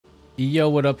Yo,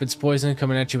 what up? It's Poison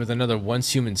coming at you with another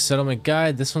Once Human Settlement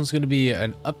guide. This one's going to be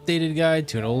an updated guide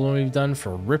to an old one we've done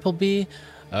for Rippleby.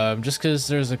 Just because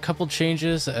there's a couple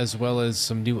changes as well as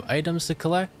some new items to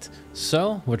collect.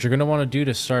 So what you're going to want to do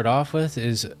to start off with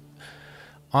is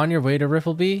on your way to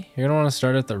Rippleby, you're going to want to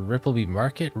start at the Rippleby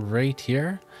market right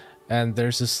here. And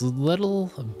there's this little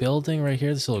building right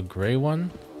here, this little gray one.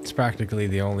 It's practically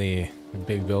the only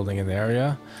big building in the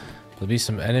area. There'll be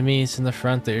some enemies in the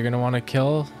front that you're going to want to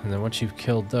kill. And then once you've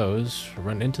killed those,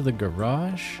 run into the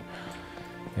garage.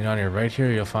 And on your right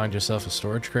here, you'll find yourself a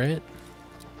storage crate.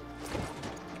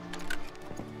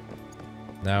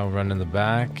 Now run in the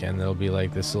back, and there'll be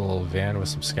like this little van with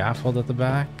some scaffold at the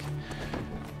back.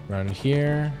 Run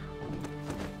here.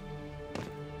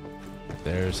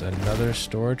 There's another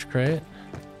storage crate.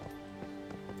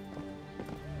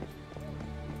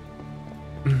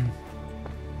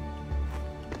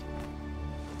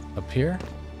 Up here.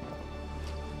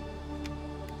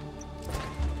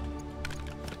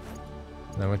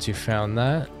 Then once you found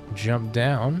that, jump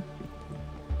down.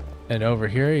 And over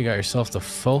here, you got yourself the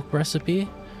folk recipe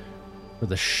for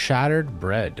the shattered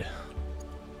bread.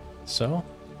 So,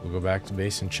 we'll go back to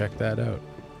base and check that out.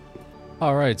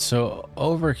 Alright, so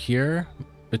over here,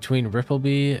 between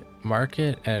Rippleby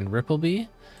Market and Rippleby,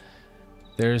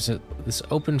 there's this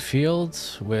open field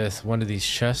with one of these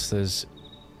chests that's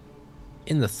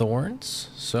in the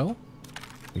thorns. So,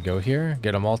 we go here,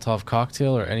 get a Molotov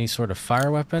cocktail or any sort of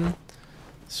fire weapon.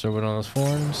 Throw it on those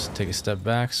thorns, take a step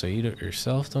back so you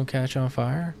yourself don't catch on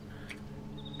fire,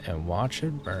 and watch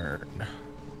it burn.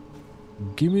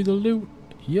 Give me the loot.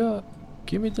 Yeah,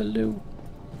 give me the loot.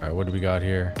 Alright, what do we got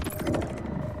here?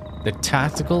 The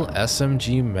Tacticle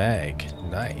SMG Mag.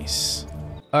 Nice.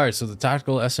 Alright, so the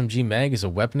Tacticle SMG Mag is a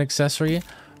weapon accessory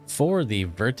for the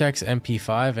Vertex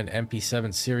MP5 and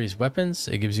MP7 series weapons.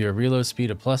 It gives you a reload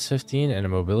speed of +15 and a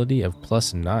mobility of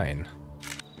 +9.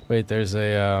 Wait, there's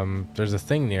a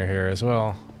thing near here as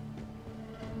well.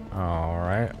 All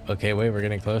right. Okay, wait, we're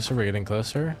getting closer. We're getting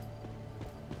closer.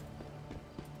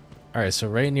 All right, so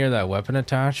right near that weapon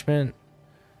attachment,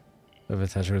 the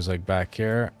attachment was like back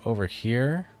here. Over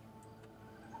here,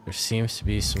 there seems to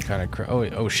be some kind of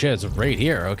oh shit, it's right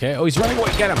here. Okay. Oh, he's running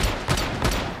away. Get him.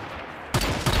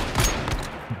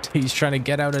 He's trying to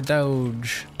get out of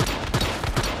dodge,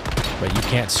 but you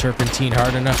can't serpentine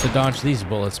hard enough to dodge these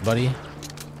bullets, buddy.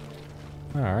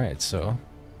 Alright, so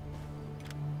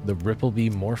the Rippleby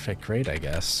Morphic Crate, I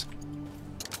guess.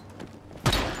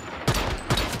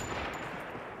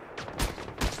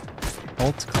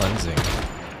 Cult cleansing.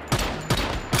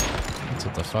 That's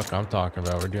what the fuck I'm talking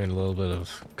about. We're doing a little bit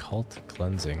of cult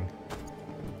cleansing.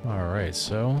 Alright,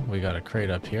 so we got a crate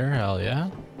up here. Hell yeah.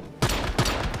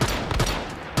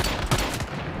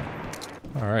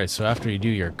 Alright, so after you do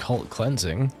your cult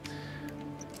cleansing,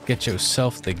 get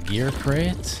yourself the gear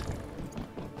crate.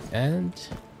 And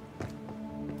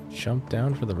jump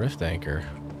down for the rift anchor.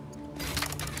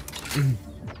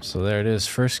 So there it is.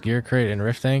 First gear crate and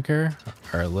rift anchor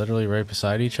are literally right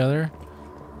beside each other.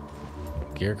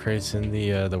 Gear crate's in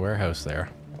the warehouse there.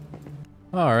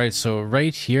 All right, so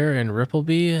right here in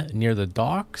Rippleby, near the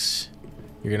docks,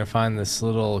 you're gonna find this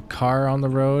little car on the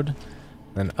road.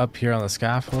 Then up here on the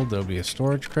scaffold, there'll be a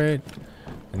storage crate,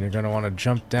 and you're gonna want to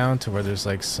jump down to where there's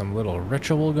like some little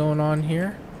ritual going on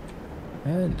here.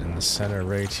 And in the center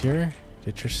right here,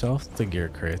 get yourself the gear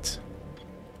crate.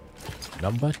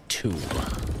 Number 2.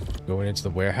 Going into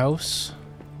the warehouse.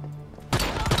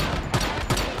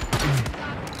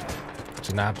 It's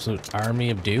an absolute army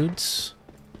of dudes.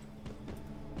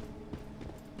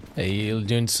 Hey, you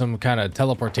doing some kind of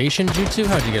teleportation jutsu?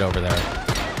 How'd you get over there?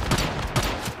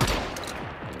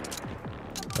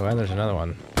 Oh, and there's another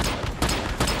one.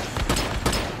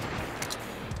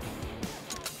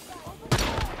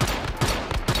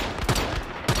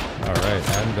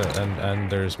 And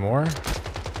there's more.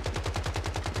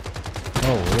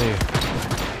 Holy.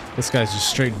 This guy's just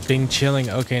straight bing chilling.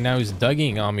 Okay, now he's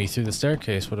dugging on me through the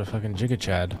staircase. What a fucking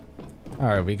jigga-chad.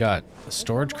 Alright, we got a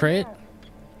storage crate.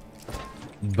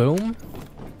 Boom.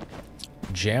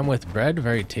 Jam with bread.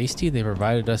 Very tasty. They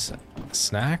provided us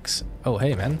snacks. Oh,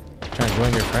 hey, man. Trying to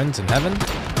join your friends in heaven?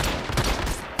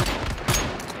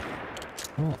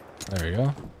 Oh, there we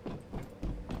go.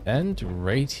 And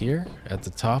right here at the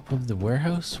top of the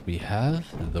warehouse, we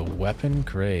have the weapon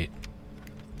crate.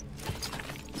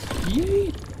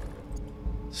 Yeet!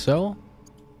 So,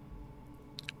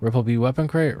 Rippleby weapon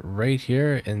crate right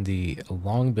here in the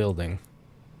long building.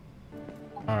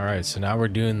 Alright, so now we're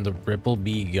doing the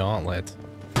Rippleby gauntlet.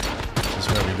 This is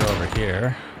where we go over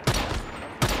here.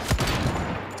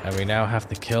 And we now have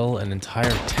to kill an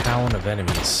entire town of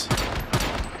enemies.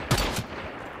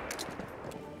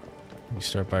 You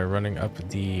start by running up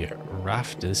the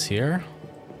rafters here.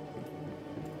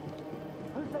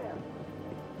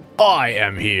 I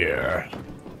am here.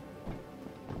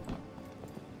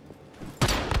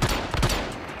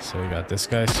 So we got this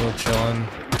guy still chilling.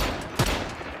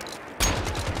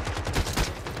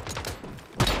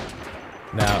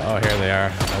 Now, oh, here they are.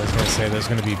 I was gonna say there's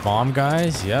gonna be bomb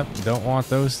guys. Yep, don't want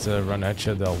those to run at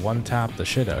you. They'll one-tap the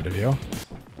shit out of you.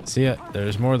 See it?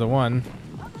 There's more than one.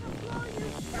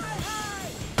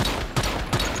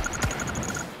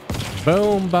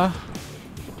 Boomba.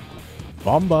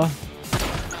 Bomba.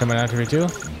 Coming after me too.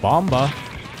 Bomba.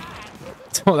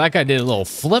 Oh, that guy did a little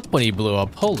flip when he blew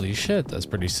up. Holy shit, that's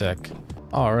pretty sick.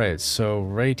 Alright, so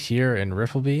right here in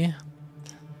Rippleby,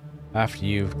 after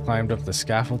you've climbed up the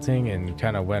scaffolding and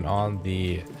kind of went on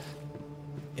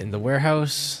in the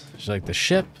warehouse, there's like the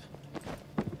ship.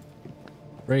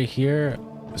 Right here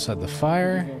beside the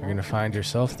fire, you're gonna find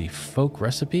yourself the folk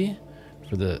recipe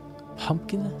for the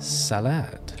pumpkin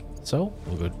salad. So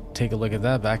we'll go take a look at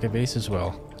that back at base as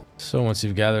well. So once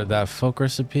you've gathered that folk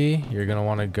recipe, you're gonna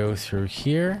want to go through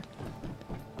here,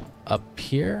 up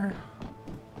here,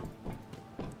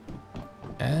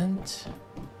 and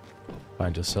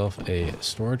find yourself a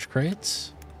storage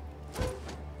crate.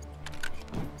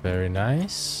 Very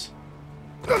nice.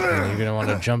 And you're gonna want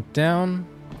to jump down,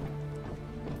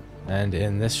 and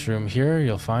in this room here,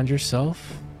 you'll find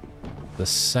yourself the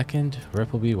second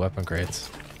Rippleby weapon crate.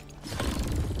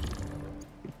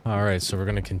 Alright, so we're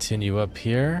going to continue up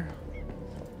here.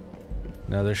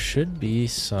 Now there should be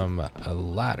some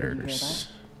ladders.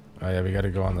 Oh yeah, we got to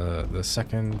go on the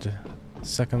second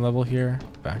level here.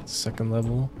 Back to second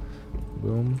level.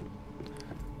 Boom.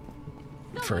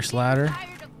 First ladder.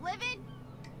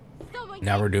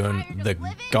 Now we're doing the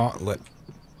gauntlet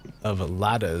of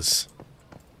ladders.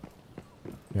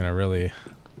 Gonna really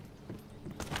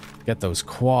get those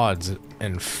quads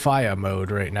in fire mode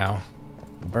right now.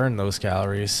 Burn those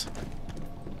calories.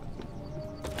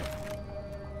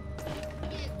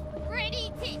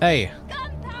 Hey,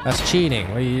 that's cheating.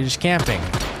 What are you just camping?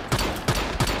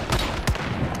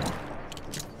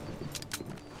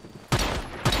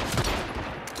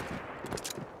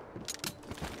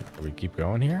 We keep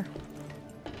going here.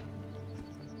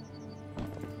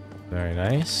 Very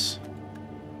nice.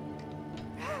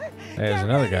 There's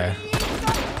another guy.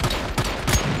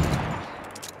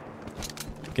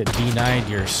 Get denied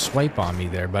your swipe on me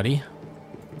there, buddy.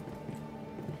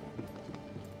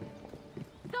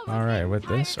 Alright, with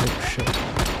this. Oh, shit.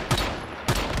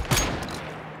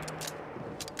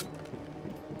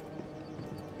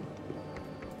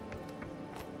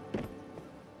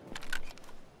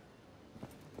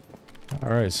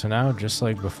 Alright, so now, just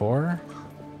like before,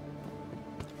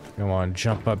 you want to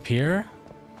jump up here.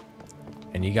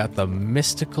 And you got the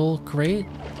mystical crate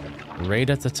right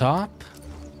at the top.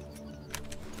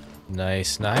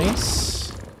 Nice,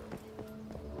 nice.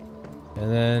 And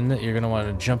then you're going to want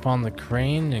to jump on the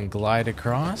crane and glide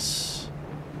across.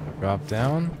 Drop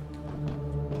down.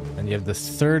 And you have the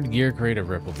third gear crate of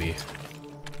Rippleby.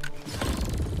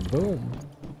 Boom.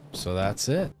 So that's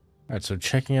it. Alright, so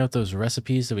checking out those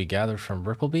recipes that we gathered from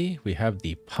Rippleby, we have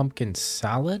the pumpkin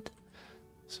salad.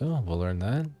 So we'll learn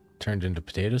that. Turned into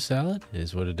potato salad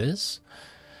is what it is.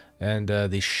 And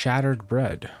the shattered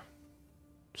bread.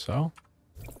 So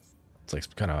it's like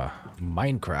some kind of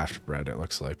Minecraft bread, it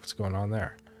looks like. What's going on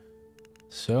there?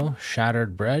 So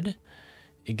shattered bread,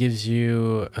 it gives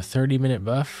you a 30-minute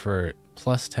buff for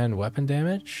plus 10 weapon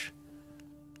damage.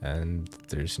 And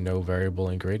there's no variable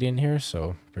ingredient here,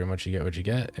 so pretty much you get what you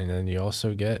get. And then you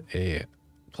also get a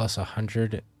plus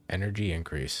 100 energy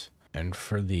increase. And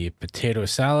for the potato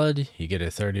salad, you get a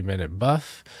 30-minute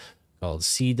buff called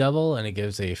C Double, and it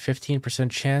gives a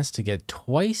 15% chance to get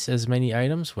twice as many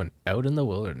items when out in the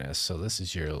wilderness. So this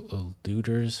is your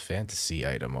looter's fantasy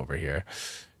item over here.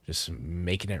 Just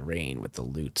making it rain with the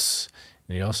loots.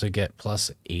 And you also get plus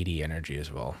 80 energy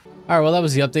as well. Alright, well that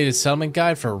was the updated settlement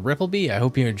guide for Rippleby. I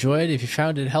hope you enjoyed. If you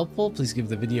found it helpful, please give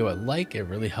the video a like. It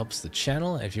really helps the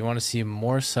channel. If you want to see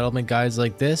more settlement guides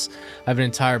like this, I have an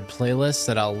entire playlist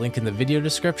that I'll link in the video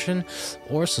description,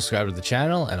 or subscribe to the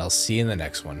channel, and I'll see you in the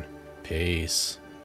next one. Peace.